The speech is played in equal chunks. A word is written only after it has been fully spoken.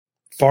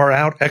far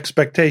out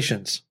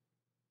expectations.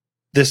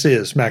 This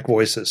is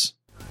MacVoices.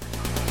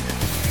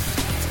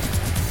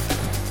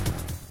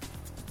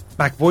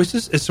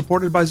 MacVoices is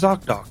supported by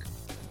ZocDoc.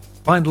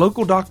 Find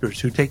local doctors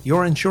who take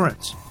your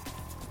insurance.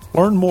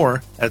 Learn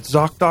more at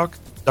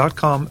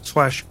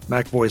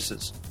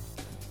ZocDoc.com/MacVoices.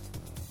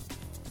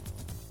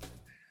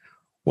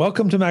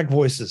 Welcome to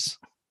MacVoices.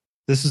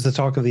 This is the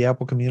talk of the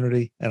Apple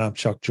community, and I'm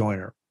Chuck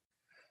Joyner.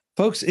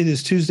 Folks, it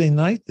is Tuesday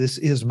night. This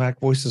is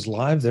MacVoices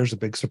Live. There's a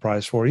big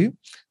surprise for you.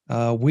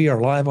 We are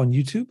live on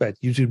YouTube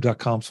at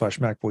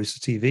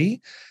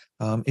youtube.com/MacVoicesTV.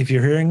 If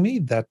you're hearing me,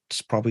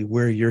 that's probably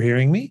where you're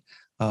hearing me.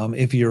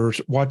 If you're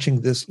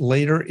watching this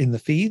later in the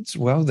feeds,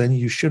 well, then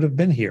you should have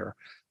been here.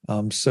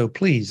 So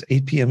please,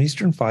 8 p.m.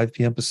 Eastern, 5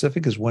 p.m.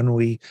 Pacific is when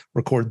we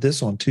record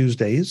this on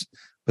Tuesdays,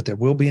 but there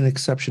will be an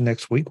exception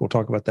next week. We'll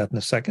talk about that in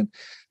a second.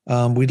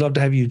 We'd love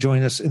to have you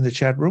join us in the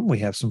chat room. We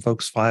have some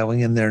folks filing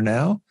in there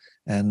now,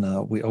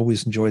 and we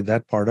always enjoyed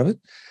that part of it.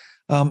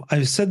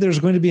 I said there's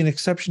going to be an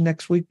exception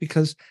next week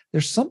because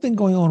there's something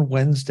going on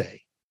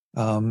Wednesday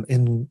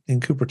in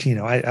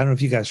Cupertino. I don't know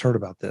if you guys heard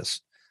about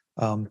this.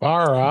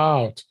 Far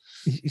out.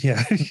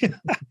 Yeah.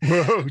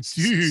 Whoa,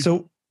 geez.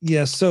 So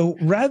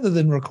rather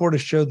than record a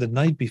show the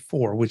night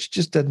before, which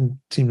just doesn't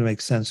seem to make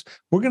sense,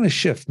 we're going to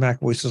shift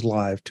MacVoices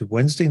Live to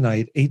Wednesday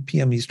night, 8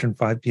 p.m. Eastern,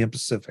 5 p.m.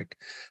 Pacific.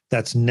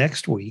 That's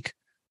next week,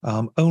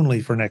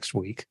 only for next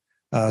week.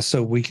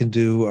 So we can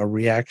do a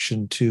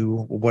reaction to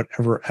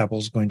whatever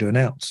Apple's going to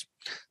announce.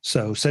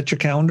 So set your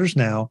calendars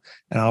now,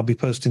 and I'll be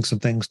posting some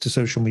things to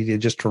social media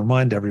just to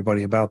remind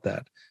everybody about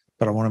that.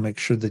 But I want to make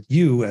sure that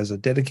you, as a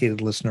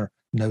dedicated listener,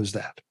 knows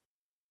that.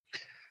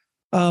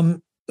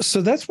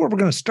 So that's where we're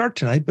going to start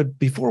tonight. But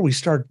before we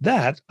start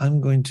that, I'm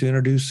going to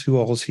introduce who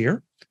all is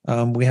here.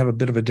 We have a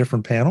bit of a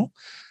different panel.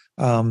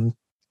 Some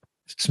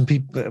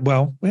people,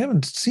 well, we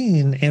haven't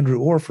seen Andrew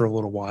Orr for a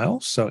little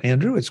while. So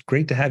Andrew, it's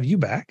great to have you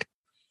back.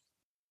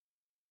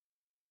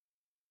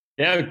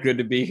 Yeah, good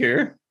to be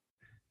here.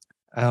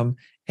 And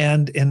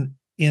in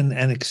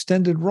an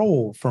extended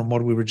role from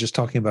what we were just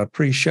talking about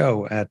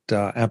pre-show at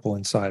Apple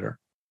Insider.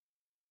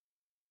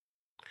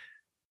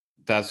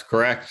 That's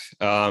correct.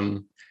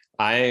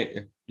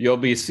 You'll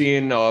be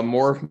seeing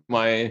more of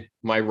my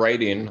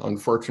writing,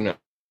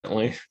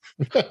 unfortunately.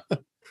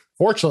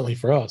 Fortunately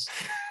for us.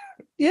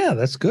 Yeah,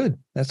 that's good.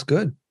 That's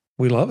good.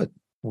 We love it.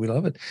 We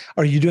love it.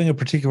 Are you doing a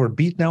particular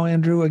beat now,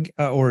 Andrew,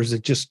 or is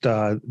it just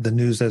the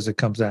news as it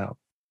comes out?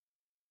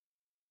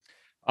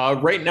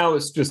 Right now,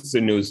 it's just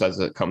the news as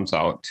it comes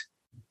out.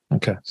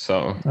 Okay.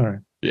 So, all right.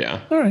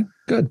 Yeah. All right.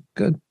 Good.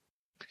 Good.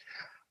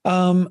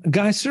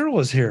 Guy Cyril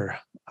is here,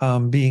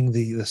 being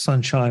the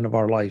sunshine of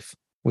our life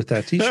with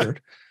that T-shirt.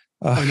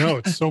 I know,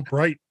 it's so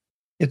bright.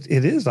 It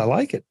is. I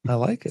like it. I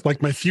like it. It's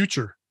like my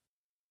future.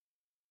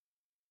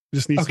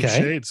 Just need some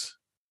shades.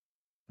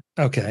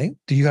 Okay.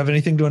 Do you have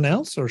anything to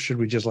announce, or should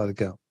we just let it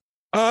go?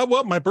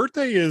 Well, my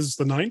birthday is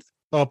the 9th.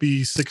 I'll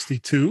be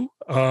 62.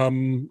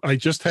 I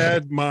just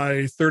had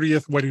my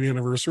 30th wedding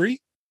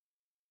anniversary.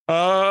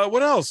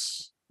 What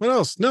else?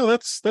 No,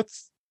 that's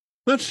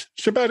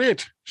about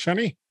it,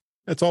 Shani.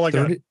 That's all I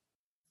got.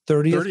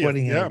 30th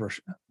wedding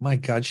anniversary. My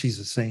God, she's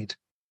a saint.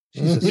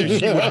 She's a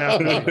saint. She would have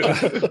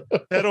to be.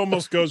 That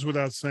almost goes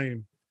without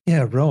saying.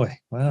 Yeah, really.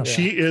 Wow.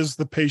 She is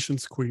the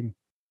patience queen,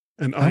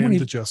 and I am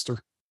the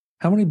jester.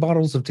 How many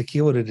bottles of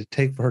tequila did it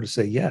take for her to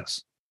say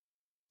yes?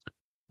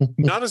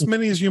 Not as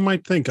many as you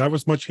might think. I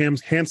was much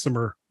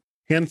handsomer.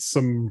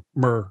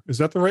 Handsomer. Is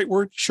that the right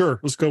word? Sure.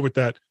 Let's go with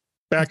that.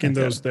 Back in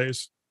those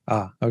days.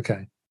 Ah,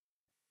 okay.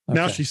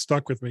 Now she's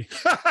stuck with me.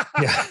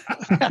 Yeah.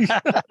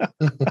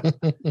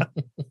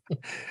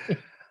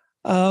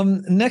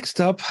 Next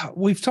up,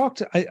 we've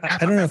talked. I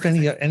don't know if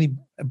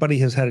anybody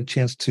has had a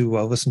chance to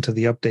listen to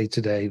the update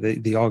today,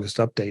 the August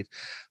update,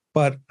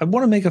 but I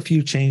want to make a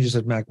few changes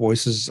at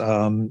MacVoices.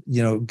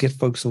 Get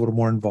folks a little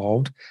more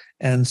involved,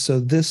 and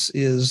so this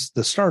is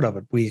the start of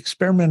it. We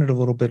experimented a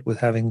little bit with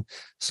having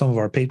some of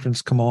our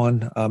patrons come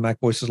on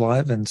MacVoices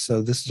Live, and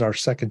so this is our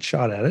second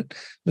shot at it.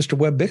 Mr.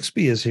 Webb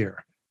Bixby is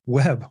here.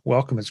 Webb,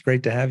 welcome. It's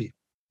great to have you.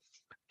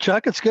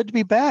 Chuck, it's good to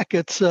be back.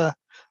 It's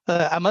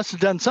I must have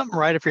done something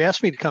right if you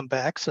asked me to come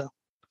back. So,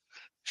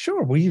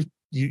 sure. Well,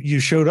 you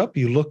showed up.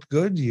 You looked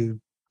good.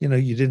 You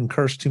didn't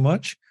curse too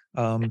much.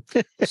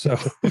 So,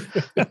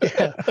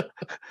 yeah.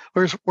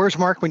 Where's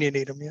Mark when you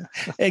need him? Yeah.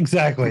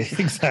 Exactly.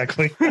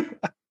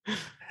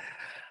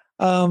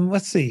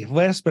 Let's see.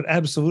 Last but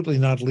absolutely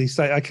not least,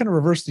 I kind of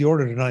reversed the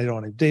order tonight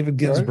on him. David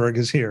Ginsburg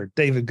is here.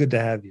 David, good to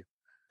have you.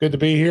 Good to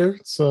be here.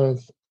 It's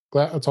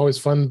always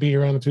fun to be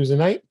here on a Tuesday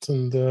night,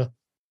 and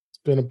it's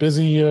been a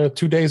busy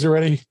 2 days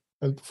already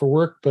for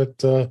work, but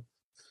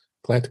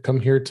glad to come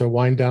here to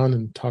wind down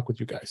and talk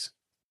with you guys.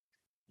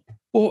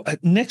 Well,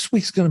 next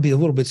week's going to be a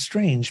little bit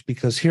strange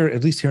because here,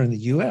 at least here in the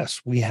U.S.,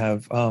 we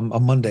have a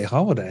Monday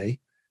holiday,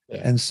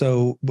 and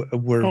so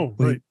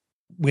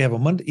we have a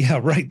Monday. Yeah,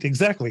 right,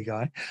 exactly,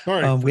 Guy.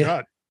 Sorry, we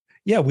have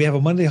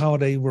a Monday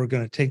holiday. We're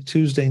going to take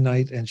Tuesday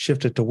night and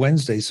shift it to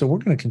Wednesday, so we're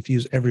going to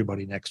confuse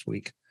everybody next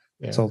week.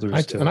 Yeah. That's all there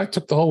is to it. And I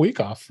took the whole week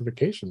off for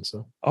vacation.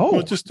 So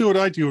Well, just do what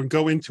I do and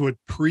go into it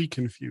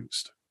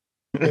pre-confused.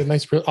 I'll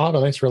have a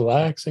nice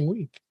relaxing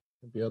week.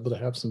 I'll be able to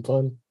have some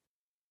fun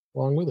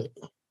along with it.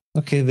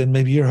 Okay, then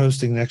maybe you're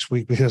hosting next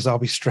week because I'll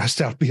be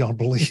stressed out beyond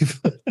belief.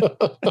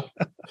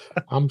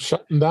 I'm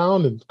shutting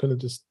down and going to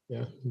just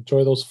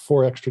enjoy those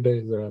 4 extra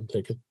days that I'm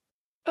taking.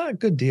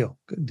 Good deal.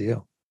 Good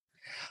deal.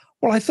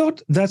 Well, I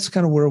thought that's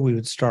kind of where we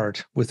would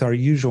start with our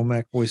usual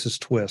MacVoices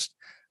twist.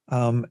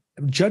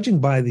 Judging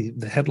by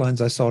the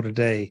headlines I saw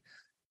today,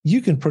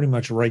 you can pretty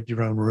much write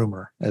your own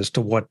rumor as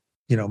to what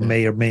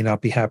may or may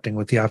not be happening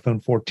with the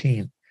iPhone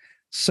 14.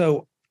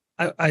 So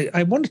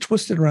I want to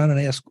twist it around and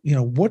ask,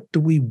 what do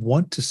we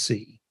want to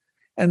see?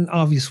 And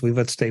obviously,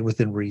 let's stay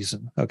within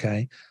reason,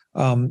 okay?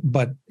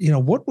 But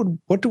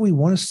what do we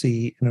want to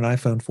see in an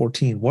iPhone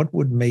 14? What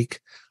would make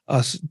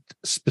us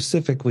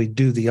specifically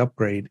do the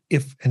upgrade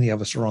if any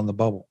of us are on the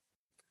bubble?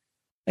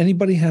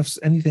 Anybody have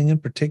anything in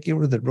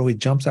particular that really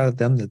jumps out at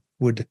them that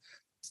would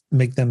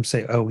make them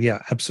say, "Oh yeah,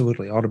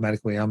 absolutely,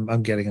 automatically,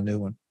 I'm getting a new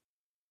one"?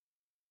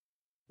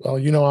 Well,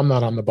 I'm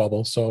not on the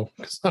bubble, so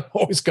I'm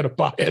always going to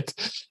buy it.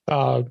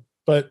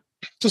 But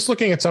just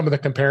looking at some of the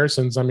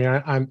comparisons, I mean,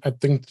 I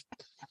think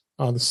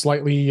the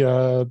slightly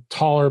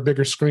taller,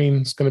 bigger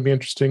screen is going to be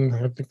interesting.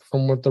 I think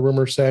from what the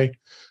rumors say,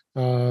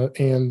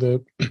 and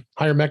the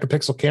higher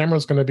megapixel camera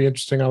is going to be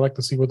interesting. I like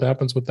to see what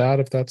happens with that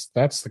if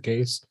that's the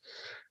case.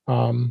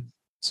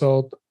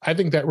 So I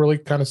think that really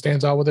kind of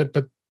stands out with it.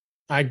 But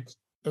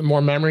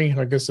more memory,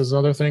 I guess, is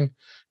another thing.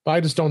 But I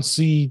just don't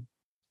see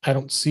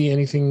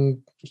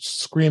anything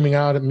screaming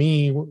out at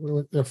me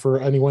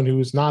for anyone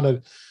who's not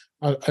a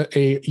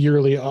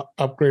yearly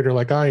upgrader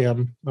like I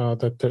am,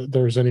 that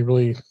there's any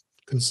really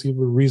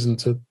conceivable reason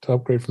to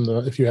upgrade from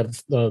if you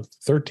have the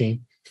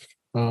 13.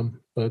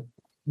 But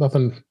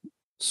nothing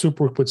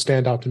super would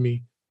stand out to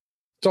me.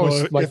 It's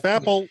always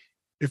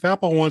if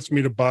Apple wants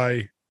me to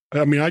buy,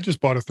 I mean, I just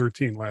bought a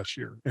 13 last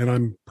year and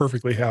I'm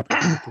perfectly happy.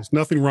 There's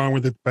nothing wrong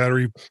with it.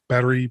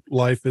 Battery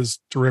life is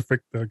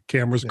terrific. The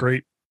camera's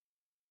great.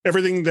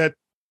 Everything that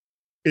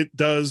it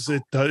does,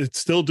 it's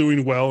still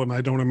doing well. And I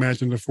don't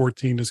imagine the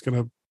 14 is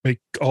going to make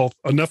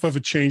enough of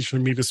a change for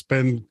me to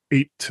spend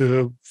 $800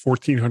 to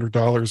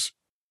 $1,400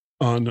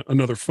 on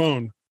another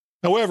phone.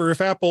 However,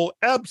 if Apple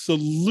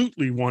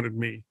absolutely wanted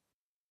me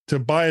to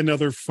buy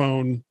another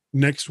phone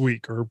next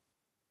week, or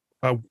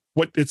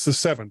it's the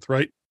 7th,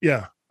 right?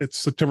 Yeah, it's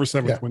September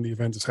 7th when the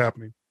event is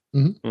happening.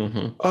 Mm-hmm.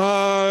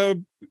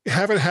 Mm-hmm.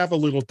 Have it have a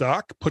little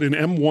dock, put an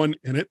M1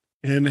 in it,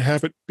 and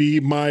have it be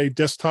my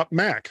desktop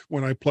Mac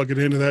when I plug it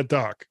into that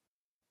dock.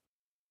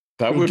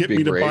 That would get be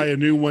me great. to buy a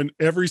new one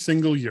every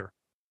single year.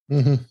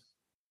 Mm-hmm.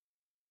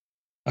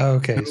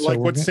 Okay, so like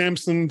what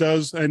Samsung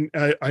does, and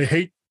I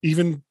hate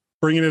even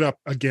bringing it up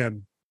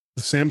again.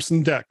 The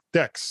Samsung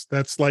DeX,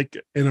 that's like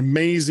an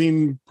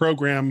amazing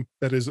program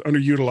that is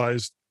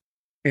underutilized,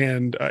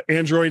 and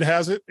Android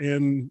has it,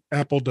 and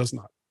Apple does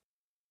not,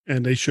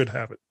 and they should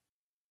have it.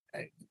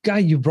 Guy,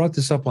 you brought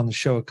this up on the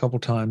show a couple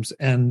times,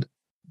 and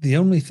the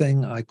only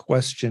thing I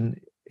question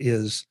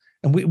is,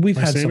 and we've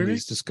had some of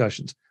these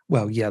discussions.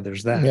 Well, yeah,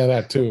 there's that. Yeah,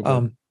 that too.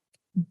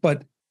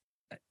 But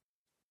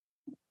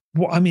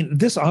well, I mean,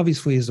 this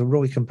obviously is a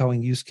really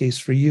compelling use case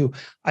for you.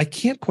 I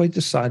can't quite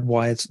decide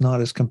why it's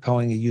not as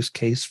compelling a use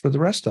case for the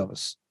rest of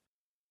us.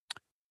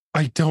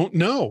 I don't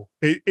know.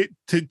 They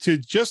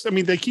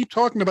keep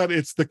talking about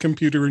it's the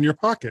computer in your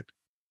pocket.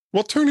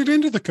 Well, turn it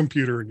into the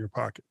computer in your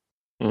pocket.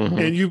 Mm-hmm.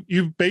 And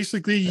you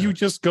basically, you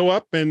just go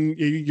up and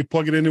you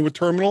plug it into a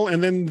terminal,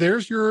 and then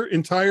there's your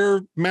entire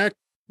Mac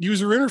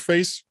user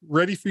interface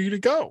ready for you to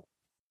go.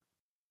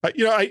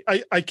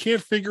 I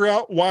can't figure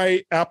out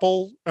why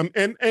Apple, and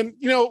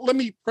let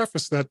me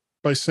preface that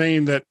by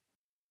saying that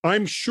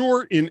I'm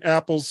sure in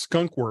Apple's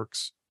skunk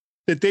works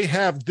that they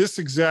have this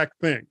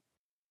exact thing,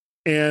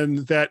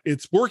 and that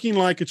it's working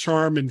like a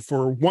charm. And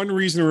for one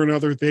reason or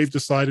another, they've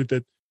decided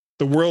that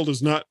the world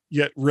is not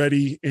yet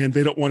ready and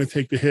they don't want to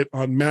take the hit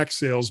on Mac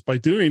sales by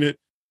doing it.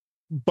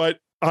 But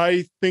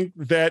I think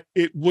that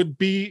it would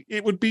be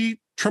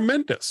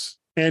tremendous.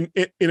 And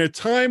in a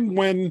time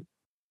when,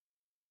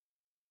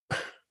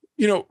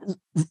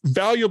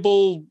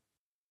 valuable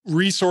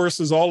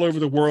resources all over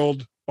the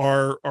world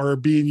are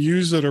being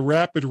used at a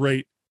rapid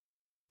rate,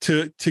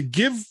 to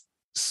give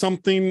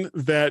something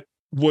that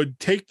would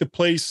take the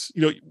place,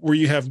 where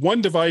you have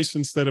one device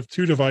instead of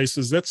two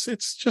devices,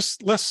 it's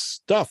just less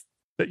stuff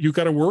that you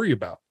got to worry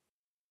about.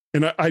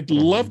 And I'd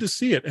love to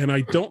see it. And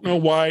I don't know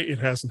why it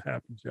hasn't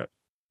happened yet.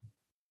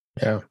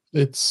 Yeah,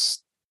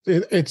 it's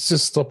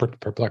just still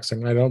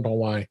perplexing. I don't know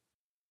why,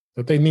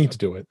 but they need to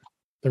do it.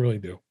 They really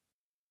do.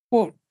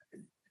 Well,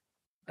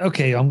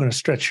 okay, I'm going to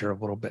stretch here a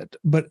little bit,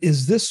 but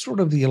is this sort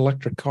of the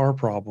electric car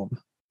problem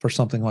for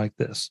something like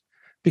this?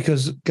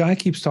 Because Guy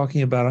keeps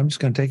talking about, I'm just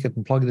going to take it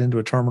and plug it into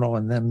a terminal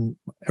and then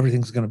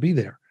everything's going to be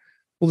there.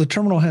 Well, the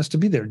terminal has to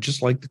be there,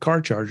 just like the car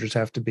chargers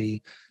have to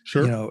be,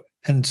 sure.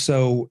 And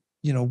so,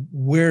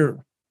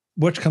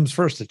 which comes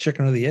first, the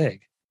chicken or the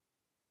egg?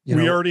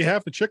 We already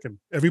have the chicken.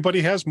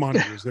 Everybody has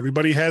monitors.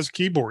 Everybody has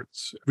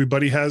keyboards.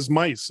 Everybody has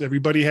mice.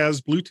 Everybody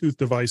has Bluetooth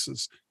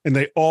devices, and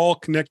they all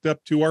connect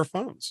up to our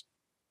phones.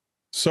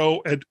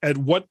 So at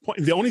what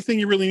point, the only thing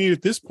you really need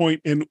at this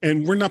point, and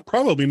we're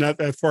probably not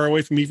that far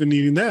away from even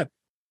needing that,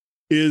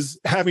 is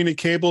having a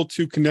cable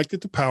to connect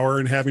it to power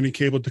and having a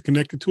cable to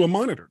connect it to a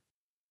monitor.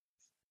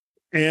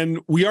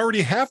 And we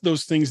already have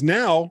those things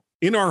now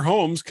in our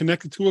homes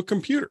connected to a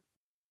computer.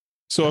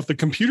 So if the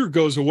computer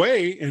goes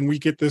away and we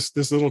get this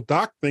little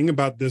dock thing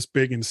about this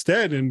big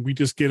instead, and we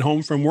just get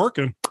home from work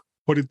and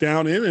put it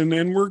down in, and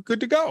then we're good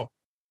to go.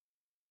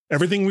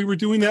 Everything we were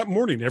doing that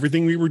morning,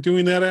 everything we were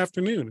doing that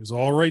afternoon is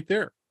all right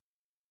there.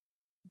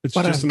 It's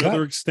just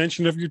another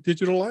extension of your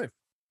digital life.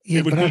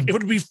 Yeah, it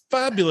would be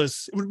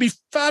fabulous. It would be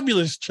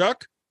fabulous,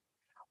 Chuck.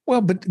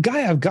 Well, but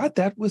Guy, I've got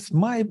that with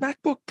my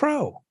MacBook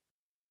Pro.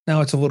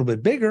 Now it's a little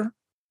bit bigger.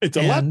 It's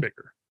a lot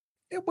bigger.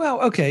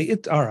 Well, okay,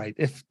 it's all right.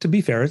 If to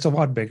be fair, it's a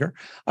lot bigger.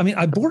 I mean,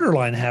 I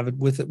borderline have it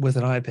with an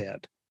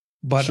iPad,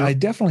 but sure. I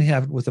definitely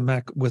have it with a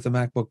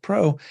MacBook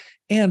Pro,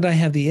 and I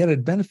have the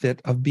added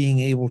benefit of being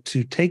able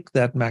to take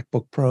that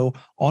MacBook Pro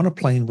on a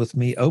plane with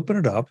me, open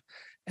it up,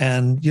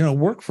 and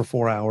work for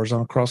 4 hours on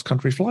a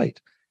cross-country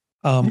flight.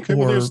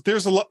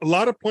 There's a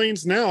lot of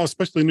planes now,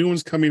 especially new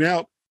ones coming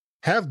out,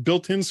 have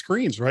built-in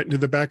screens right into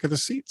the back of the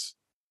seats.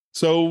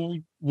 So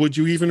would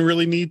you even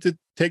really need to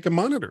take a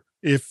monitor?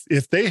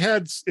 If they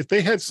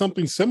had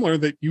something similar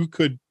that you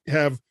could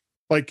have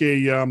like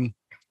a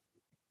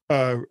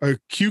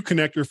Q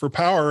connector for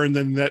power, and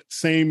then that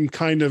same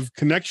kind of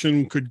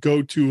connection could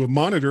go to a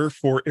monitor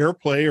for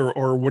AirPlay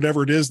or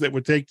whatever it is that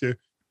would take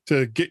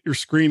to get your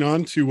screen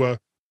onto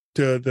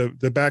to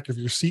the back of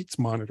your seat's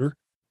monitor,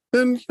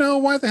 then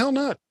why the hell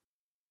not?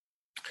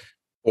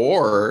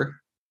 Or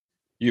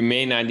you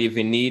may not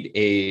even need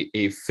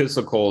a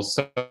physical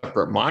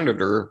separate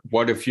monitor.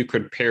 What if you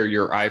could pair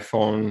your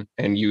iPhone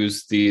and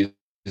use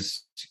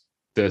this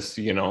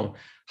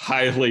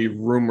highly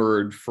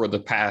rumored for the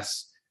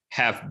past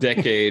half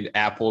decade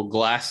Apple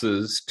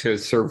glasses to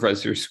serve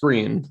as your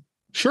screen?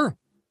 Sure.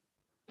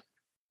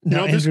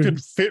 Now this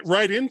could fit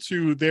right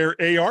into their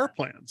AR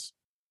plans.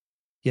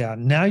 Yeah,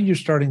 now you're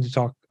starting to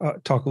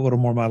talk a little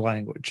more my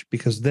language,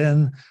 because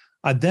then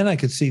I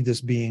could see this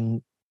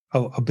being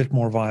a bit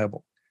more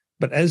viable.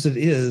 But as it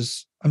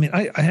is, I mean,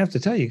 I have to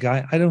tell you,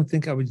 Guy, I don't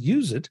think I would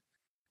use it,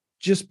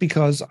 just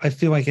because I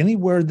feel like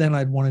anywhere then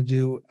I'd want to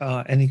do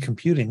any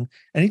computing,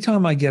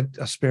 anytime I get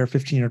a spare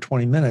 15 or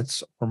 20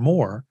 minutes or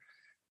more,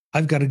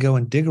 I've got to go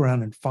and dig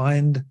around and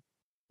find,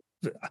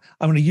 I'm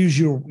going to use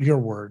your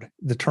word,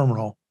 the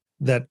terminal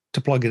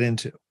to plug it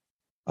into,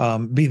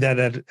 be that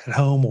at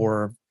home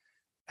or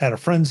at a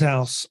friend's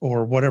house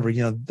or whatever.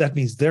 That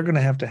means they're going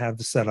to have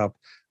the setup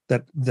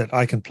that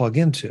I can plug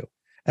into,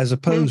 as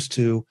opposed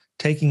to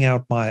taking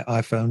out my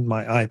iPhone,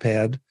 my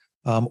iPad,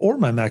 or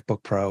my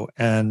MacBook Pro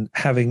and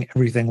having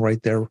everything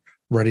right there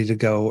ready to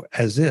go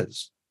as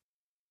is.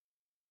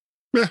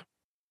 Yeah.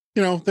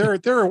 There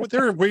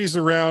are ways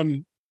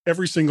around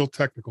every single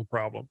technical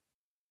problem.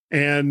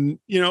 And,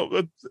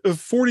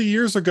 40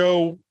 years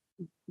ago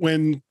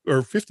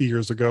or 50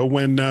 years ago,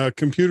 when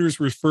computers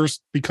were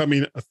first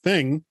becoming a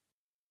thing,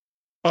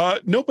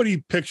 nobody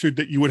pictured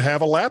that you would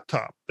have a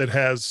laptop that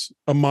has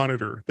a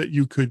monitor that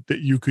you could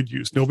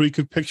use. Nobody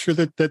could picture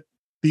that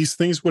these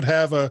things would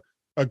have a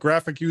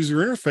graphic user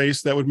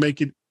interface that would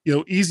make it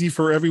easy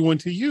for everyone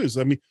to use.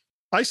 I mean,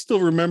 I still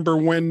remember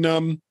when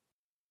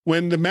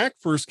the Mac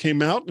first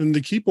came out and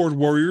the keyboard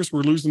warriors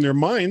were losing their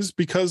minds,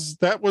 because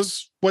that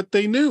was what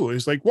they knew.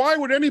 It's like, why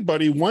would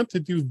anybody want to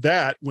do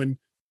that when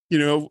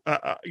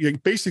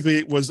basically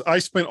it was, I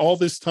spent all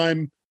this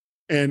time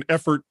and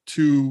effort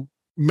to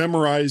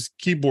memorize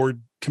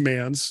keyboard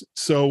commands,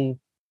 so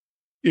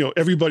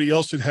everybody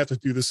else should have to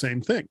do the same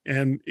thing.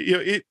 And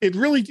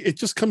it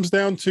just comes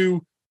down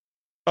to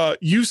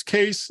use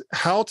case,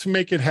 how to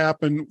make it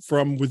happen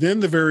from within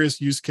the various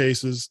use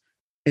cases,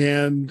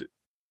 and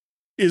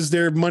is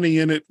there money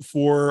in it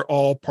for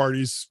all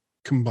parties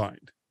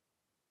combined?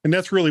 And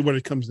that's really what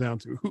it comes down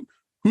to.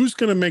 Who's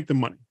going to make the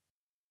money?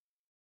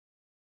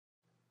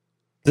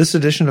 This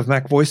edition of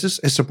Mac Voices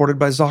is supported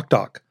by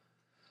ZocDoc.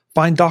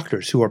 Find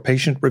doctors who are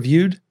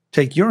patient-reviewed,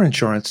 take your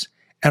insurance,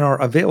 and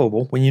are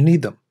available when you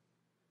need them.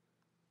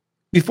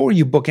 Before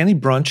you book any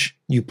brunch,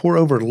 you pore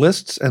over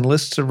lists and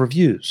lists of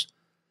reviews.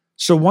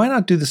 So why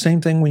not do the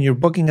same thing when you're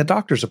booking a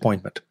doctor's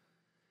appointment?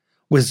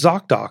 With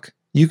ZocDoc,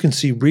 you can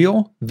see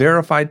real,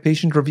 verified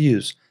patient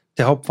reviews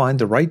to help find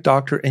the right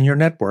doctor in your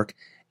network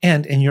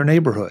and in your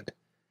neighborhood.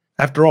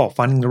 After all,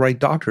 finding the right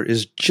doctor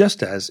is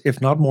just as, if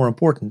not more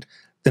important,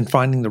 than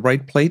finding the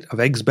right plate of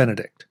Eggs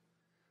Benedict.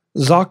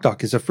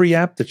 ZocDoc is a free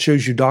app that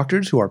shows you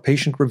doctors who are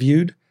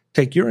patient-reviewed,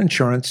 take your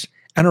insurance,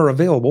 and are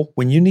available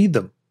when you need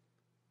them.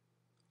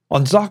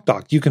 On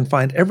ZocDoc, you can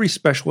find every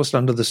specialist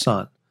under the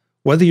sun.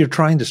 Whether you're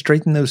trying to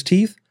straighten those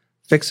teeth,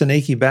 fix an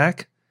achy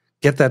back,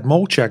 get that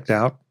mole checked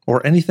out,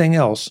 or anything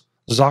else,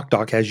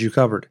 ZocDoc has you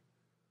covered.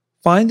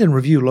 Find and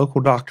review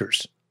local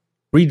doctors.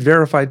 Read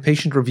verified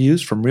patient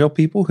reviews from real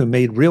people who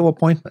made real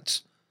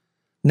appointments.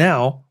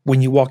 Now,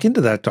 when you walk into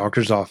that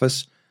doctor's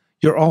office,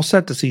 you're all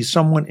set to see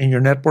someone in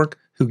your network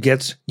who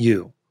gets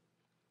you.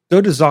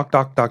 Go to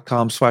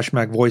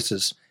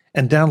ZocDoc.com/MacVoices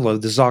and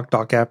download the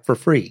ZocDoc app for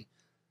free.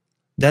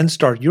 Then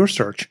start your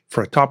search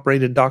for a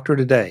top-rated doctor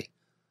today.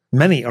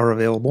 Many are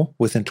available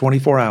within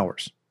 24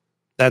 hours.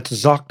 That's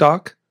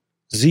ZocDoc,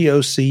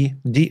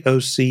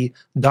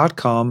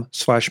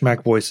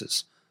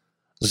 ZocDoc.com/MacVoices.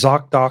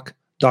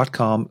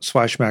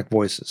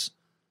 ZocDoc.com/MacVoices.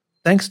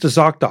 Thanks to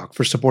ZocDoc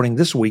for supporting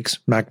this week's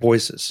Mac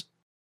Voices.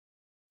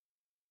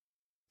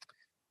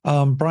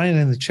 Brian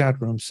in the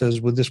chat room says,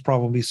 would this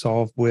problem be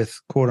solved with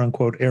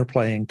quote-unquote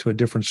airplaying to a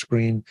different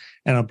screen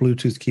and a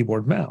Bluetooth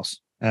keyboard mouse?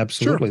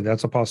 Absolutely. Sure.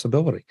 That's a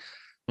possibility.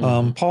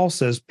 Paul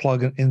says,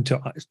 plug it into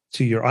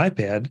your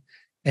iPad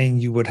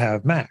and you would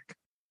have Mac.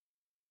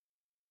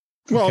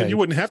 Well, Okay. You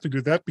wouldn't have to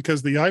do that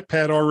because the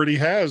iPad already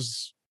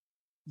has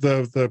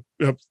the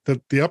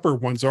upper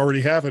ones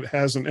already have it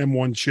has an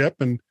M1 chip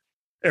and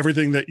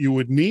everything that you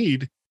would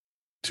need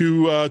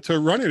to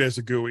run it as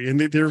a GUI, and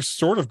they're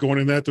sort of going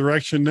in that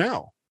direction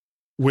now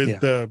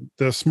with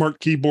the smart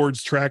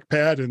keyboards,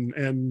 trackpad,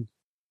 and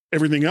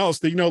everything else.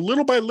 That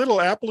little by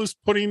little, Apple is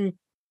putting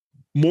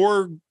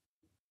more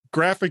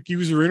graphic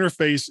user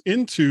interface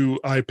into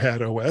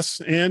iPad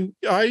OS, and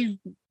I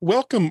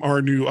welcome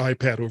our new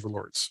iPad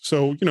overlords.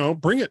 So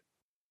bring it.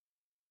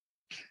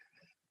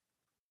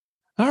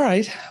 All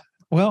right.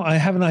 Well, I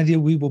have an idea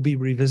we will be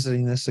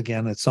revisiting this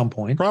again at some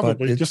point.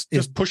 Probably. Just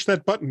push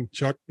that button,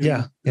 Chuck.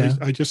 Yeah.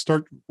 I just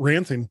start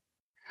ranting.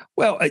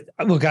 Well, I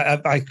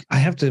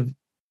have to.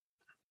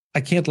 I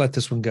can't let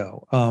this one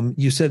go.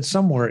 You said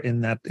somewhere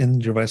in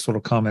your last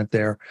little comment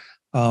there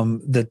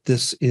that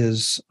this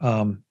is.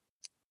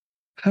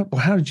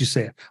 How did you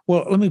say it?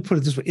 Well, let me put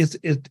it this way: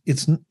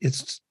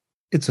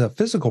 it's a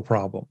physical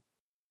problem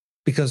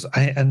because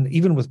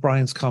even with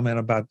Brian's comment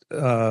about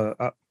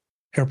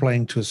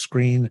airplaying to a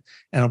screen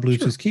and a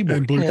Bluetooth keyboard,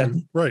 and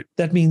Bluetooth, right?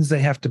 That means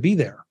they have to be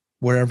there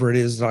wherever it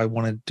is that I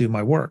want to do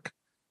my work.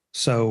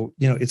 So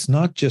it's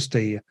not just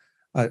an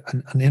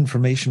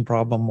information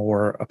problem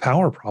or a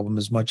power problem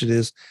as much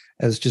as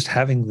just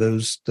having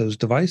those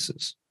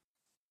devices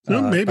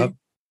maybe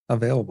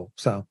available.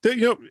 So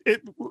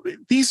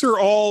these are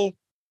all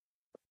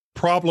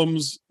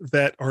problems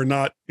that are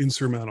not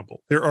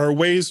insurmountable. There are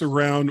ways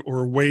around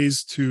or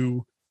ways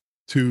to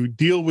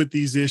deal with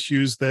these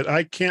issues that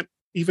I can't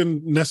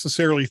even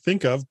necessarily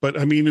think of. But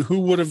I mean, who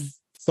would have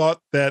thought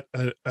that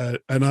an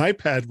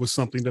iPad was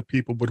something that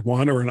people would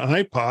want, or an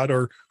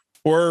iPod,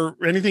 or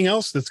anything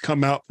else that's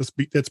come out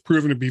that's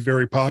proven to be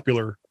very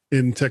popular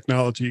in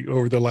technology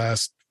over the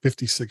last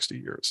 50, 60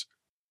 years.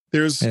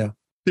 There's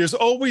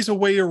always a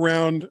way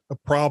around a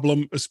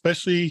problem,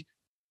 especially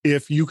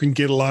if you can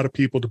get a lot of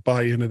people to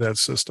buy into that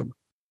system.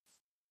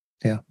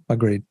 Yeah,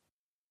 agreed.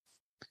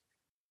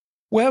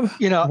 Webb,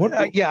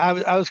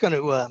 I was going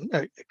to a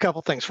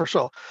couple things. First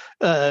of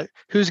all,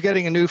 who's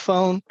getting a new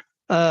phone?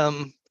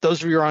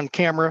 Those of you who are on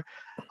camera,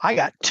 I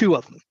got two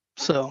of them,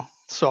 so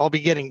I'll be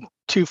getting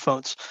two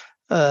phones.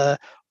 I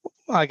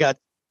got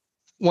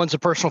one's a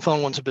personal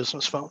phone, one's a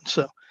business phone.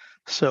 So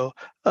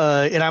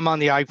and I'm on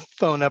the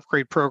iPhone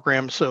upgrade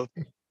program, so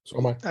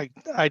am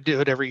I do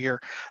it every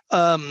year.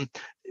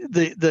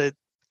 The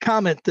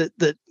comment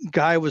that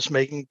Guy was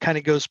making kind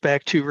of goes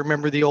back to,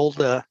 remember the old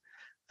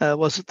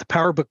was it the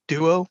PowerBook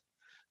Duo?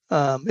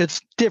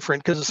 It's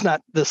different because it's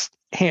not this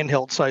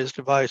handheld sized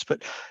device,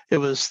 but it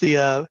was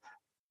the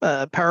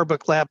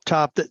PowerBook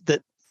laptop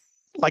that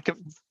like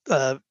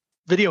a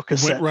video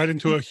cassette went right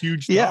into a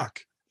huge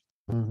dock.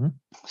 Mm-hmm.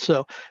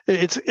 So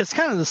it's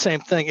kind of the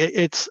same thing.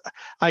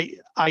 I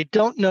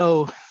don't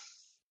know.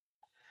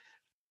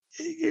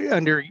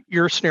 Under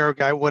your scenario,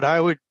 Guy, what I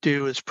would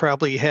do is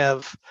probably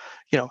have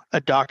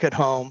a dock at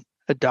home,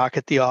 a dock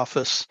at the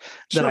office.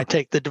 Then I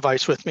take the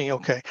device with me.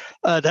 Okay,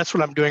 that's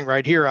what I'm doing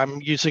right here. I'm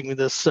using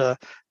this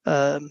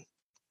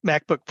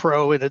MacBook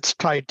Pro, and it's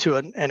tied to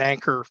an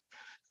Anchor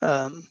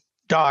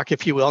dock,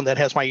 if you will, and that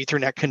has my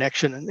Ethernet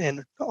connection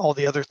and all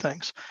the other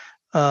things.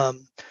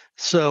 And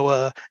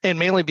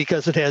mainly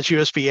because it has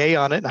USB-A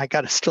on it, and I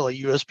got still a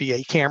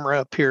USB-A camera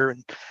up here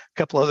and a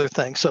couple other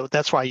things. So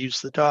that's why I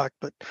use the dock.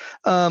 But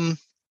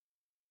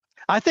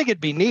I think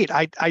it'd be neat.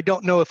 I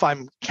don't know if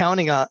I'm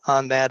counting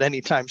on that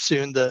anytime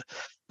soon, the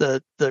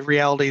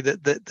reality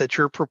that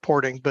you're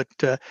purporting, but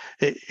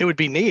it would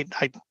be neat.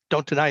 I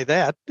don't deny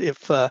that.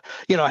 If how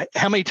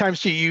many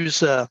times do you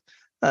use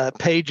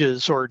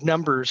pages or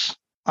numbers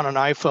on an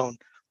iPhone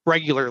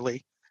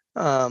regularly?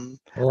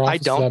 I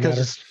don't,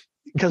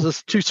 because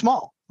it's too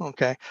small.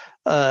 Okay.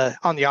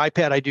 On the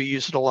iPad, I do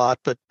use it a lot,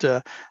 but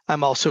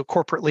I'm also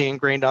corporately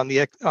ingrained on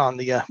the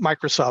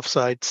Microsoft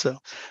side. So,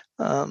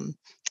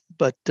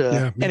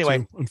 anyway,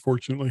 too,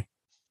 unfortunately.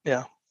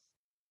 Yeah.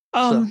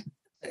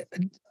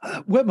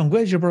 Webb, I'm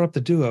glad you brought up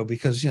the Duo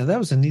because that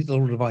was a neat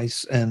little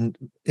device, and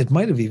it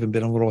might have even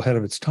been a little ahead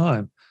of its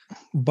time.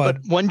 But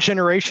one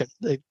generation,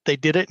 they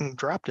did it and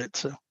dropped it.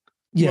 So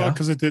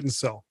because it didn't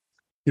sell.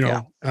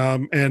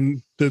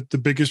 And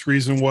the biggest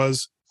reason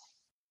was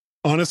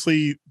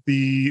honestly,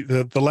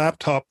 the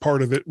laptop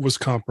part of it was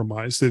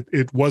compromised.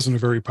 It wasn't a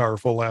very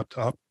powerful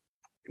laptop,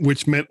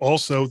 which meant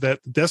also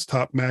that the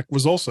desktop Mac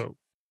was also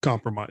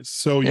compromised.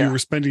 So you were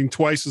spending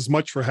twice as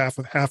much for half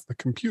the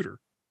computer.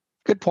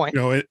 Good point.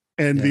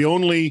 The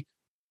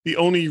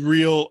only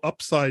real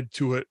upside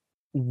to it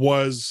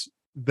was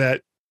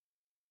that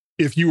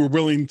if you were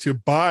willing to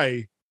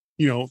buy,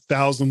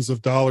 thousands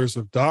of dollars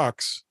of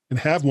docks and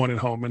have one at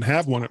home and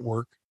have one at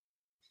work,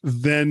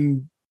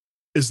 then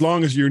as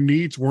long as your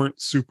needs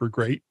weren't super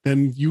great,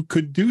 then you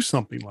could do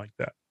something like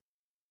that.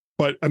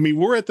 But I mean,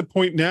 we're at the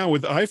point now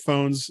with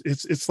iPhones,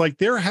 it's like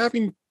they're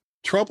having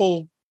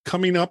trouble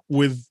coming up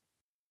with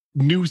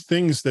new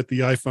things that the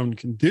iPhone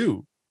can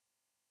do.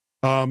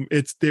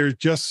 They're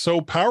just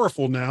so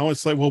powerful now.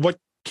 It's like, well, what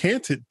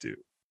can't it do?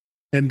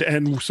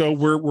 And so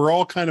we're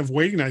all kind of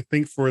waiting, I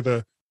think, for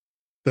the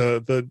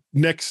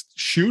next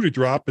shoe to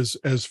drop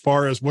as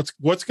far as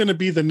what's going to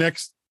be the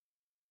next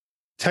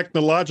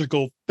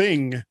technological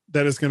thing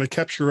that is going to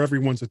capture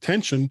everyone's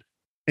attention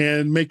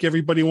and make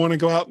everybody want to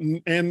go out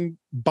and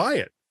buy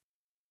it.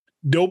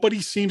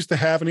 Nobody seems to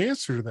have an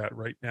answer to that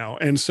right now.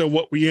 And so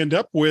what we end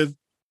up with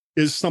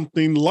is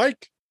something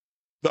like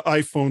the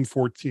iPhone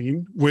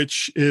 14,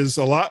 which is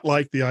a lot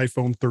like the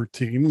iPhone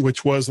 13,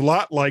 which was a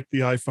lot like the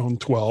iPhone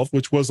 12,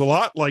 which was a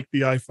lot like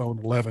the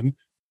iPhone 11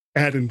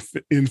 ad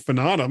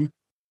infinitum.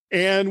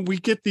 And we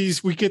get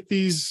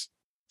these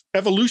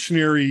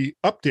evolutionary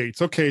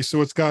updates. Okay,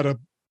 so it's got a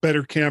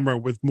better camera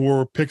with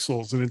more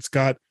pixels, and it's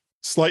got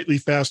slightly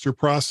faster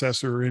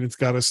processor, and it's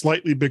got a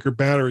slightly bigger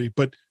battery.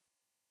 But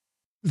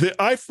the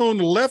iPhone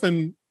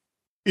 11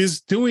 is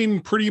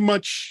doing pretty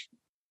much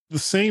the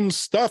same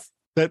stuff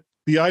that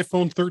the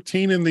iPhone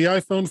 13 and the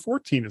iPhone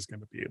 14 is going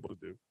to be able to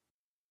do.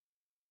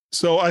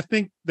 So I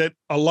think that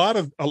a lot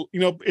of,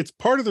 it's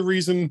part of the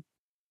reason.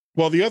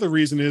 Well, the other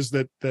reason is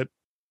that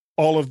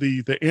all of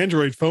the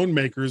Android phone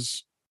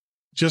makers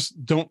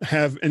just don't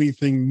have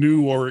anything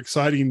new or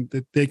exciting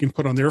that they can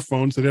put on their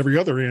phones that every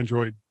other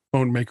Android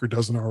phone maker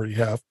doesn't already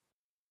have.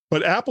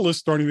 But Apple is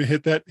starting to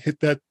hit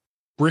that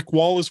brick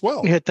wall as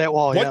well. Hit that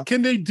wall. What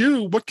can they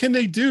do? What can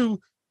they do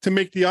to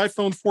make the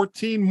iPhone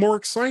 14 more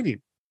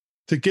exciting?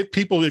 To get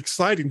people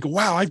excited and go,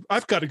 wow,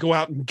 I've got to go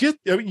out and get.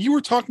 I mean, you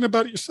were talking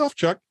about it yourself,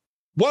 Chuck.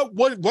 What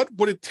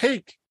would it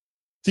take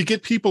to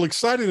get people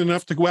excited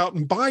enough to go out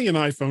and buy an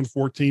iPhone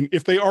 14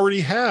 if they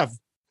already have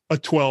a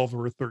 12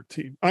 or a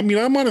 13? I mean,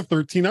 I'm on a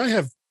 13. I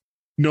have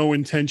no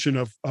intention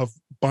of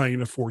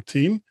buying a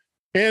 14.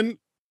 And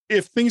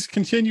if things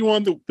continue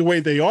on the way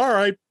they are,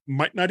 I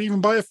might not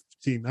even buy a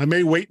 15. I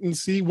may wait and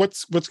see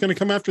what's going to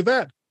come after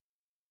that.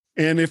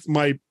 And if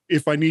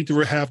I need to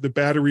have the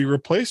battery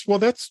replaced, well,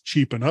 that's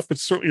cheap enough.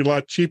 It's certainly a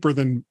lot cheaper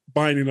than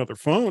buying another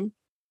phone.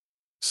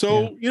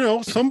 So,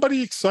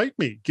 somebody excite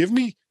me. Give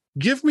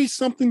me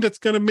something that's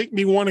going to make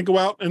me want to go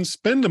out and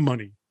spend the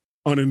money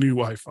on a new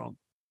iPhone.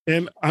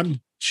 And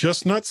I'm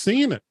just not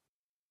seeing it.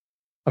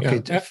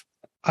 Okay. Yeah.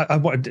 I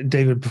want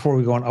David, before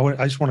we go on,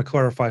 I just want to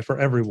clarify for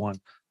everyone.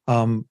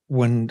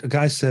 When a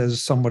guy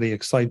says somebody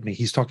excite me,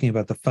 he's talking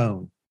about the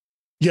phone.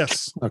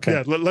 Yes. Okay.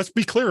 Yeah, let's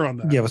be clear on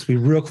that. Yeah, let's be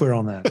real clear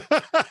on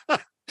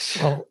that.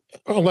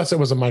 Unless it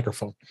was a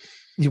microphone.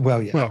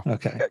 Well, yeah. Well,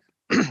 okay.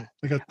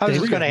 I was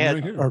just going to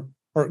add,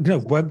 or no,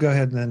 Webb, go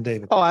ahead and then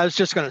David. Oh, I was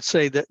just going to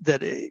say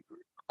that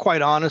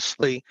quite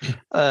honestly,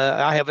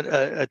 I have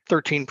a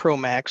 13 Pro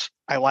Max.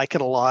 I like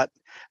it a lot.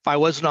 If I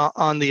wasn't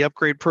on the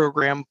upgrade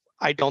program,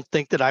 I don't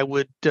think that I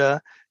would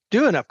do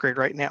an upgrade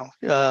right now.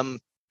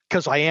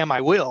 Because I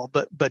will,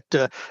 but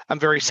I'm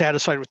very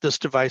satisfied with this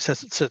device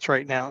as it sits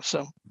right now.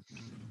 So,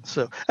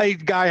 hey,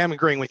 Guy, I'm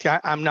agreeing with you.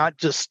 I'm not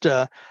just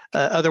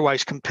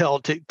otherwise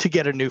compelled to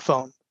get a new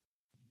phone.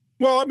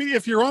 Well, I mean,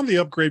 if you're on the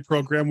upgrade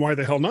program, why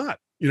the hell not?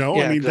 Yeah,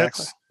 I mean,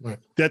 exactly.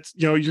 that's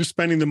you're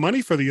spending the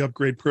money for the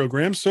upgrade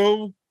program,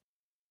 so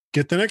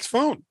get the next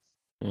phone.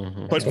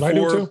 Mm-hmm. But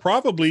for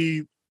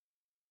probably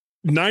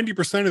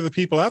 90% of the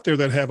people out there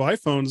that have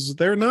iPhones,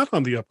 they're not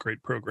on the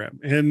upgrade program,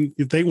 and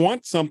they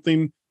want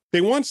something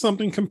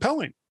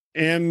compelling.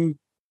 And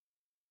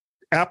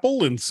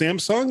Apple and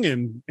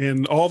Samsung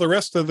and all the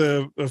rest of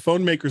the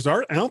phone makers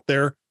out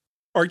there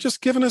are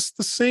just giving us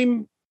the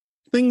same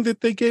thing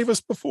that they gave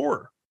us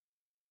before.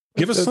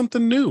 Give us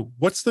something new.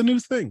 What's the new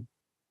thing?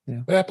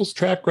 Yeah. Apple's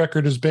track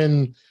record has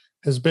been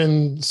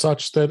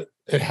such that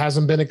it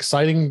hasn't been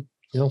exciting,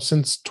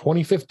 since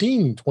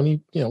 2015,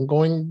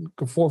 going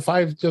 4,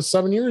 5, just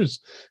 7 years,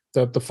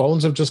 that the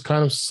phones have just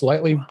kind of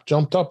slightly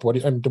jumped up. What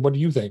do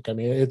you think? I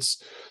mean,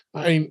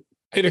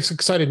 it's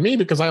excited me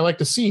because I like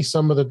to see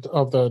some of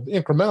the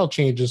incremental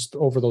changes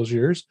over those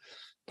years.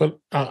 But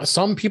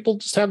some people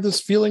just have this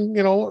feeling,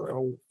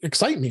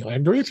 excite me. I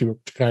agree with you,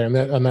 Guy,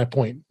 on that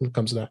point when it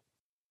comes to that.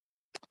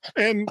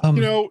 And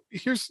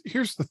here's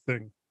the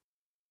thing.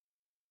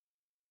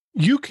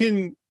 You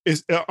can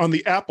on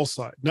the Apple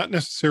side, not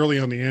necessarily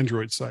on the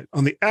Android side.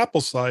 On the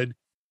Apple side,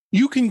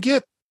 you can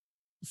get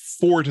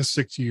 4 to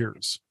 6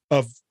 years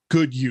of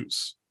good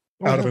use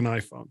out of an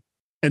iPhone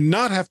and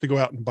not have to go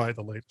out and buy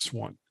the latest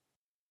one.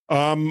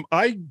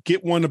 I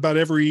get one about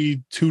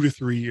every 2 to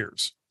 3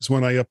 years. is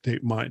when I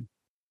update mine.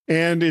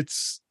 And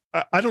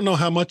I don't know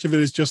how much of it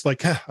is just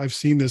like, I've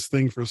seen this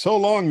thing for so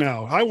long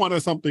now. I want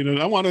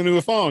I want a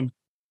new phone.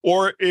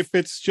 Or if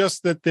it's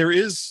just that there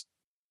is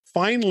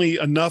finally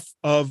enough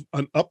of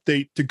an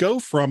update to go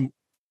from,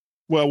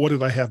 well, what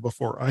did I have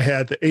before? I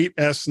had the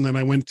 8S, and then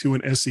I went to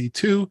an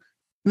SE2, and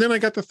then I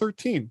got the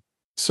 13.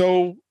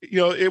 So,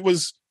 it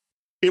was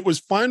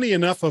finally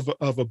enough of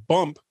a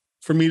bump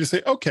for me to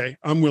say, okay,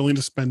 I'm willing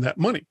to spend that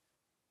money.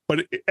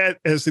 But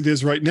as it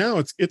is right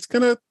now, it's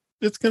gonna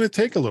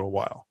take a little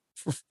while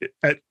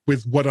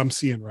with what I'm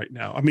seeing right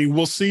now. I mean,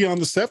 we'll see on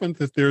the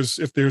 7th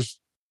if there's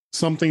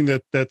something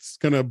that's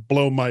gonna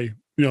blow my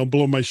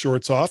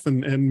shorts off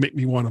and make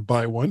me want to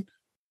buy one.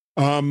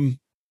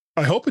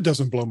 I hope it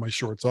doesn't blow my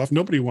shorts off.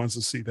 Nobody wants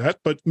to see that,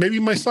 but maybe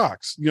my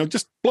socks.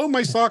 Just blow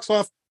my socks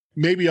off.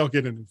 Maybe I'll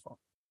get a new phone.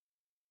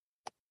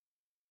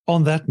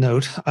 On that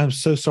note, I'm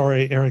so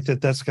sorry, Eric,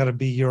 that's got to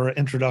be your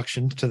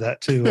introduction to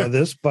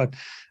this. But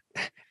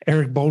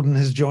Eric Bolden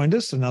has joined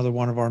us, another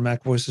one of our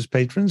MacVoices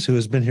patrons who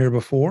has been here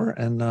before,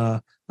 and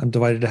I'm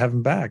delighted to have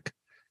him back.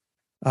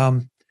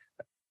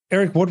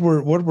 Eric,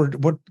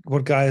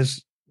 what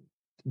guys?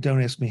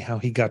 Don't ask me how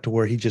he got to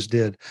where he just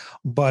did,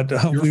 but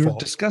we were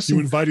discussing.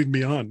 You invited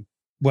me on.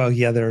 Well,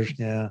 yeah,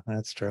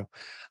 that's true.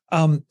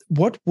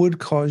 What would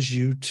cause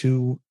you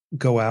to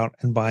go out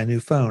and buy a new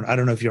phone? I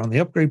don't know if you're on the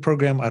upgrade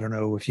program. I don't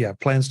know if you have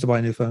plans to buy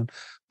a new phone,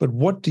 but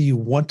what do you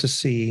want to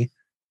see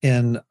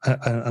in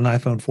an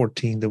iPhone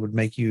 14 that would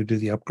make you do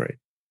the upgrade?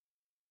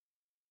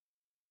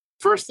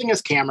 First thing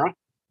is camera.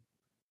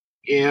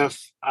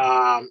 If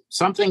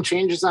something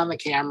changes on the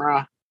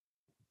camera,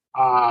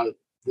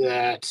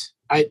 that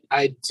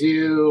I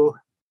do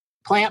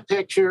plant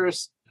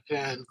pictures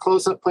and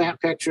close-up plant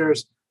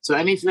pictures. So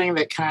anything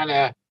that kind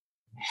of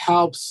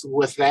helps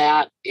with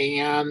that,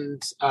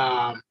 and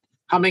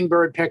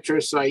hummingbird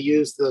pictures. So I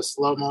use the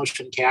slow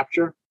motion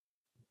capture.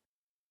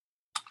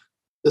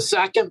 The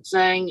second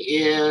thing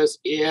is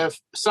if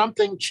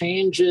something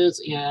changes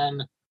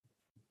in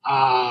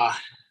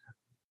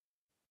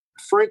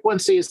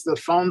frequencies the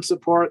phone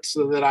supports,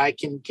 so that I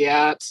can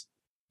get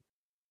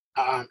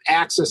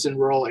access in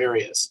rural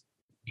areas.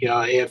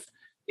 If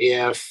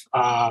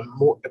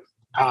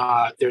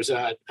there's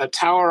a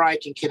tower I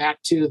can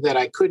connect to that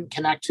I couldn't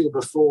connect to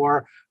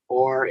before,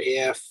 or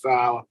if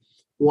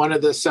one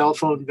of the cell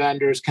phone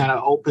vendors kind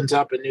of opens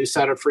up a new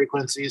set of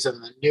frequencies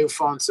and the new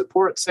phone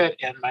supports it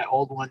and my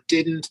old one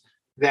didn't,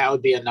 that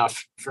would be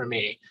enough for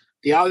me.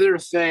 The other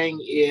thing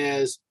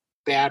is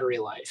battery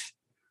life.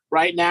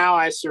 Right now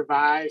I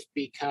survive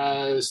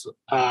because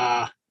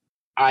I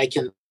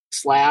can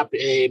slap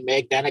a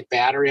magnetic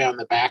battery on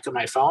the back of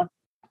my phone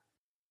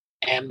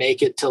and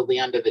make it till the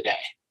end of the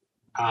day.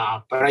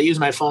 But I use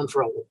my phone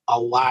for a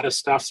lot of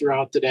stuff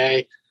throughout the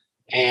day.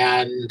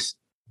 And,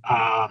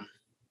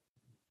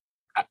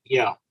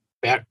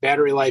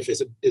 battery life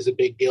is a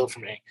big deal for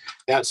me.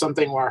 That's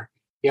something where,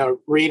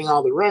 reading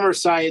all the rumor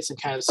sites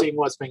and kind of seeing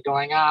what's been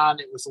going on,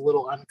 it was a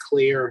little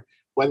unclear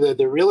whether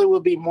there really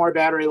will be more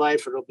battery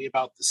life or it'll be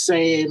about the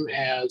same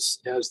as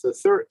the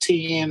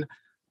 13.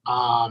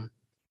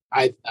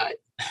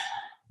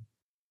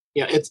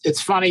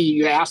 It's funny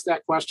you asked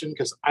that question,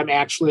 because I'm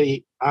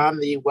actually on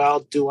the,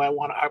 do I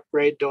want to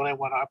upgrade? Don't I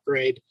want to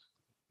upgrade?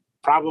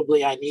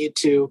 Probably I need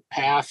to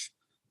path.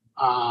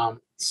 But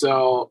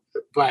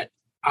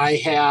I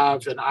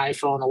have an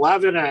iPhone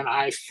 11 and an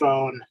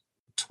iPhone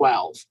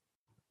 12.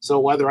 So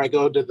whether I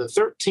go to the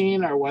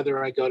 13 or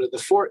whether I go to the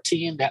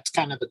 14, that's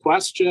kind of the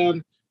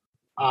question.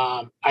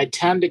 I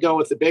tend to go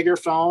with the bigger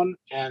phone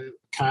and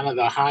kind of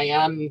the high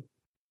end,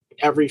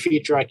 every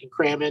feature I can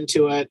cram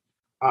into it.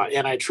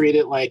 And I treat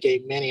it like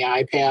a mini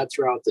iPad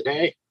throughout the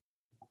day.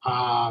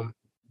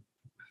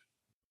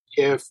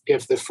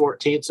 If the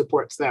 14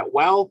 supports that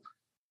well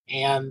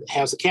and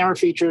has the camera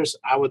features,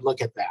 I would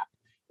look at that.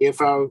 If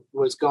I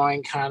was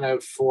going kind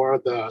of for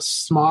the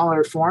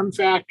smaller form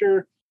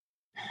factor,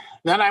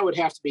 then I would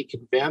have to be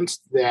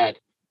convinced that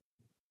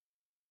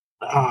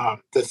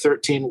the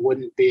 13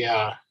 wouldn't be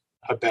a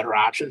better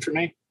option for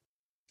me.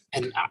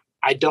 And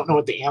I don't know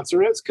what the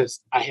answer is because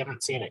I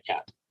haven't seen it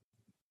yet.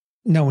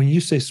 Now, when you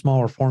say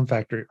smaller form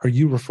factor, are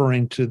you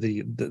referring to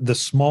the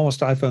smallest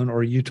iPhone, or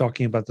are you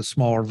talking about the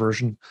smaller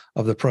version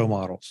of the Pro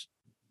models?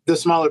 The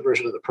smaller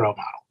version of the Pro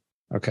model.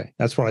 Okay,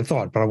 that's what I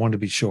thought, but I wanted to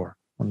be sure.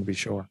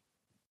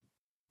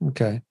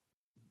 Okay.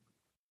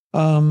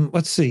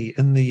 Let's see.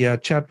 In the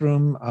chat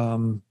room,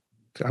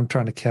 I'm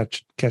trying to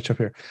catch up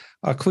here.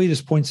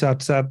 Cletus points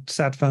out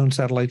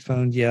satellite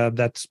phone. Yeah,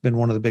 that's been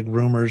one of the big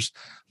rumors,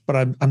 but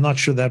I'm not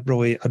sure that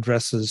really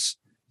addresses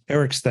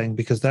Eric's thing,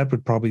 because that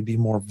would probably be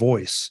more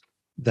voice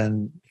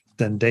than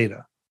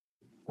data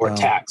or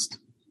text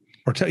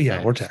or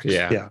text.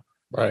 Yeah.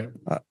 Right.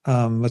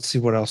 Let's see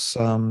what else.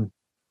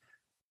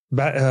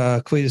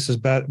 Cletus says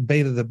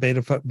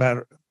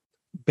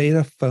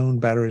beta phone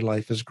battery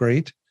life is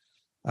great.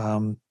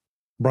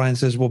 Brian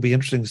says will be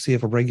interesting to see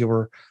if a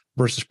regular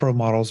versus Pro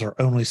models are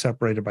only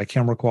separated by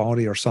camera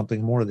quality or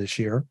something more this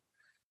year.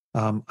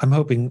 I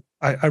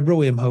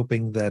really am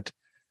hoping that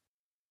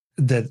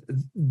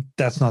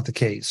that's not the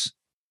case,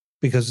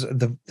 because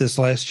this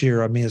last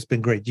year, I mean, it's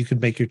been great. You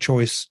could make your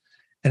choice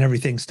and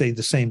everything stayed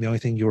the same. The only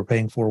thing you were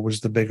paying for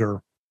was the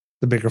bigger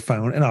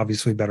phone and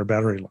obviously better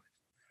battery life.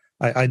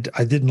 I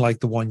didn't like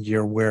the 1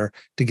 year where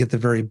to get the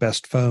very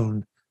best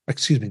the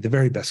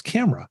very best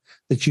camera,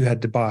 that you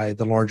had to buy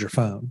the larger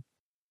phone,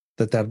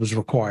 that was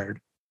required.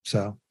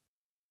 So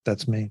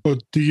that's me.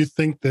 But do you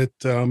think that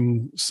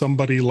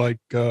somebody like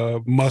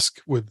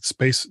Musk with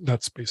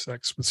not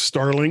SpaceX, with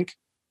Starlink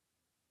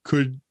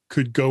could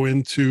go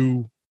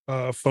into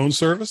phone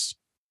service?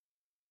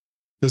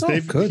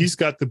 Because he's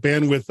got the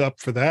bandwidth up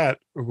for that.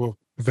 Well,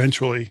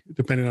 eventually,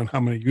 depending on how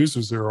many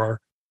users there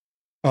are,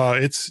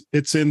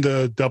 it's in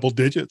the double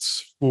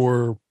digits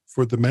for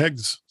the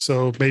megs.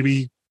 So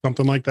maybe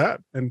something like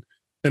that, and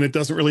it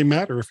doesn't really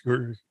matter if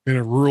you're in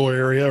a rural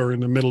area or in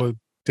the middle of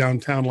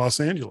downtown Los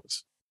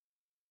Angeles.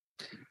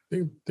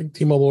 I think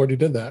T-Mobile already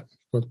did that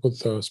with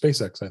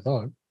SpaceX, I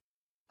thought.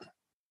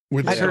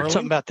 I heard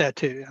something about that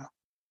too.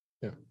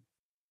 Yeah.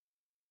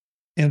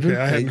 Andrew,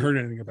 I hadn't heard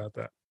anything about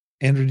that.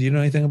 Andrew, do you know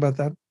anything about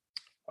that?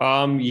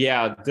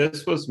 Yeah,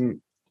 this was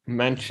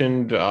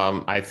mentioned,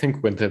 I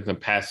think within the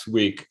past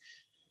week.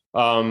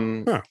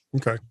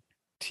 Okay.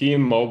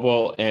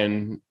 T-Mobile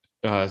and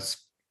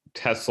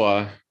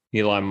Tesla,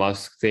 Elon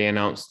Musk, they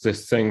announced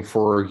this thing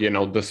for, the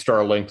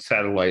Starlink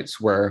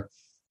satellites, where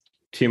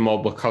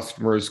T-Mobile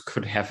customers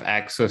could have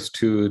access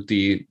to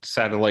the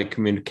satellite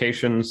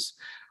communications.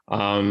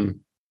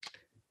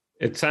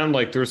 It sounded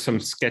like there's some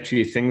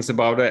sketchy things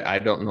about it. I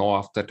don't know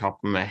off the top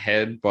of my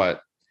head,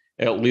 but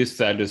at least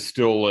that is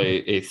still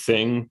a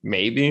thing,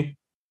 maybe.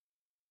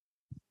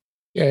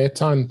 Yeah,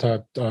 it's on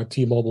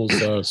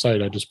T-Mobile's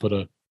site. I just put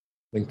a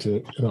link to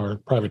it in our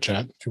private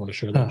chat if you want to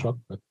share that, Chuck.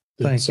 But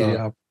thank you.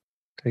 I'll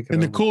take it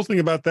and over. the cool thing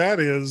about that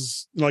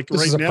is, like, This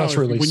right is a now, press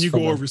release when you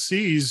from go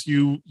overseas,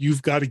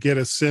 you've got to get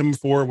a SIM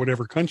for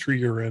whatever country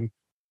you're in.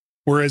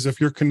 Whereas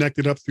if you're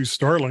connected up through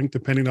Starlink,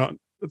 depending on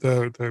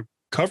the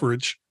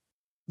coverage,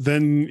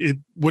 then it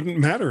wouldn't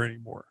matter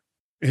anymore,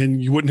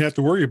 and you wouldn't have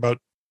to worry about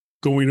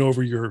going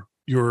over your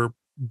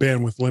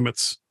bandwidth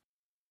limits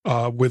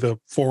with a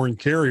foreign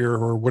carrier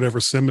or whatever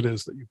SIM it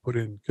is that you put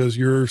in, because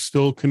you're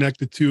still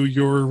connected to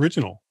your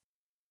original.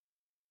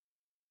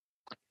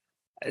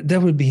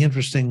 That would be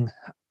interesting.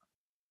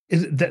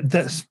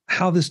 That's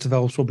how this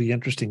develops will be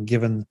interesting,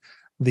 given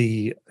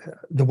the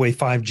way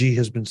 5G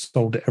has been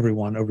sold to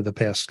everyone over the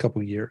past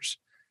couple of years,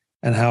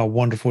 and how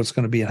wonderful it's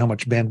going to be and how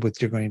much bandwidth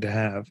you're going to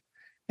have.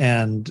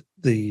 And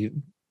the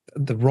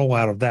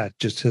rollout of that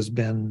just has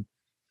been,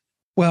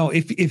 well,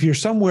 if you're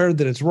somewhere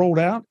that it's rolled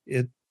out,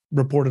 it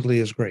reportedly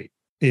is great.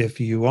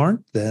 If you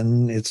aren't,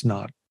 then it's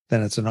not.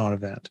 Then it's a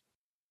non-event.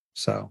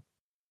 So,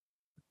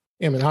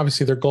 I mean,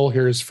 obviously their goal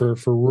here is for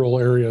rural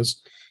areas.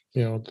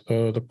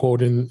 The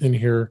quote in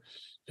here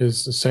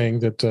is saying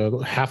that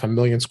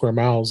 500,000 square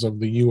miles of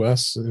the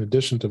U.S., in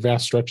addition to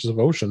vast stretches of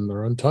ocean,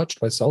 are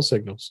untouched by cell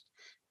signals.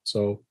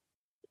 So,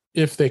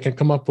 if they can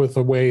come up with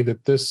a way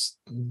that this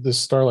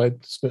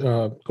Starlight's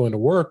going to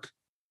work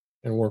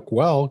and work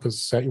well,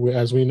 because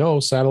as we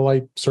know,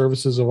 satellite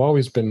services have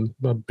always been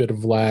a bit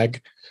of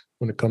lag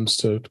when it comes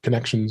to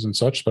connections and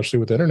such, especially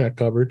with internet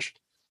coverage.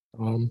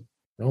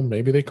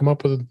 Maybe they come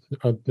up with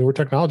a newer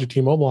technology.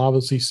 T-Mobile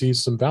obviously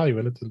sees some value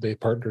in it, and they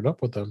partnered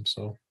up with them.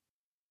 So,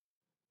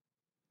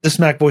 this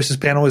MacVoices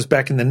panel is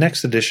back in the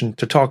next edition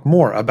to talk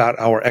more about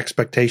our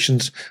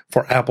expectations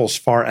for Apple's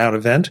Far Out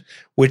event,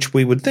 which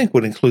we would think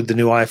would include the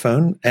new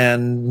iPhone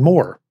and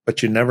more,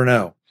 but you never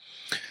know.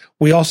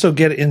 We also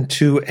get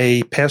into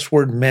a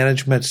password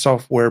management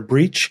software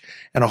breach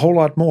and a whole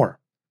lot more.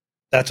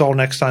 That's all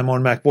next time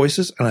on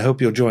MacVoices, and I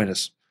hope you'll join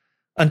us.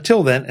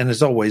 Until then, and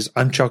as always,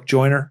 I'm Chuck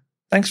Joyner.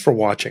 Thanks for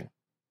watching.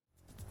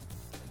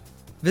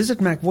 Visit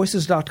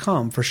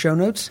MacVoices.com for show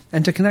notes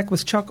and to connect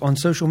with Chuck on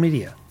social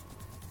media.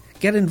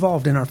 Get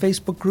involved in our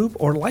Facebook group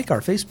or like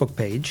our Facebook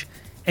page,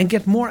 and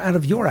get more out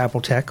of your Apple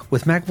tech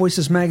with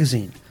MacVoices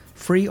Magazine,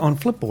 free on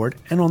Flipboard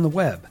and on the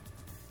web.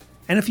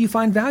 And if you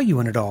find value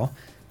in it all,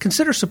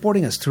 consider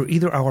supporting us through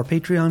either our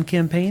Patreon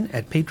campaign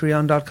at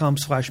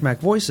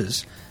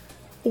patreon.com/MacVoices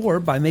or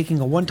by making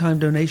a one-time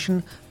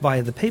donation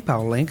via the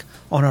PayPal link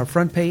on our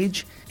front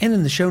page and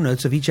in the show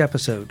notes of each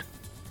episode.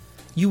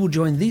 You will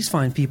join these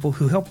fine people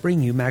who help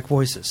bring you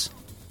MacVoices.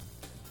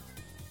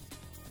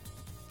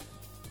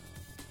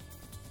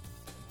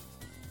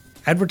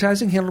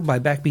 Advertising handled by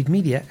Backbeat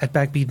Media at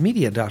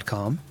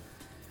backbeatmedia.com.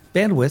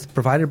 Bandwidth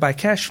provided by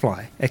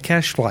CacheFly at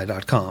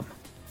cachefly.com.